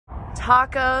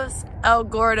Tacos El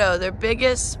Gordo, their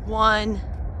biggest one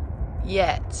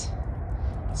yet.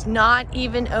 It's not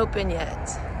even open yet.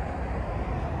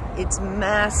 It's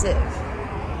massive.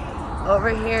 Over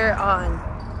here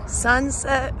on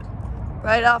Sunset,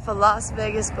 right off of Las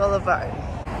Vegas Boulevard.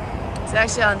 It's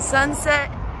actually on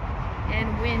Sunset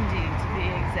and Windy to be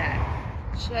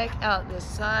exact. Check out the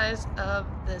size of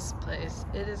this place.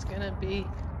 It is gonna be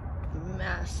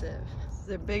massive. It's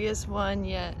their biggest one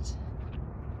yet.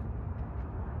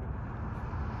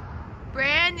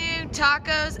 Brand new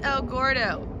Tacos El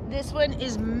Gordo. This one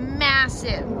is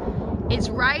massive. It's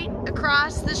right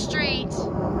across the street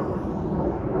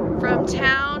from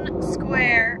Town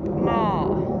Square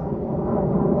Mall.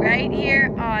 Right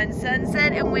here on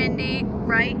Sunset and Windy,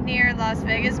 right near Las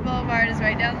Vegas Boulevard is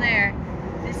right down there.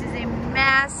 This is a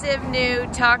massive new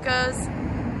Tacos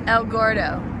El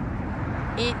Gordo.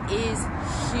 It is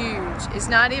huge. It's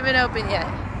not even open yet.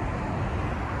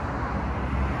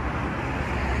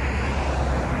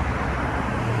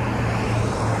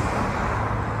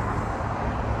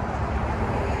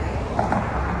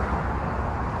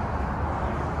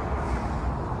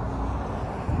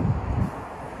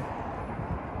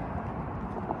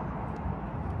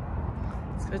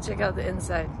 Let's go check out the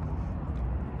inside.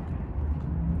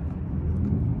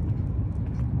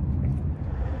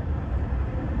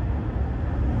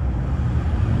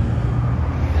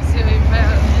 Let's see what we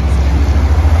found on the inside.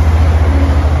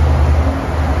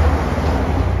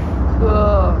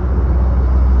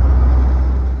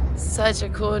 Cool. Such a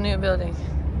cool new building.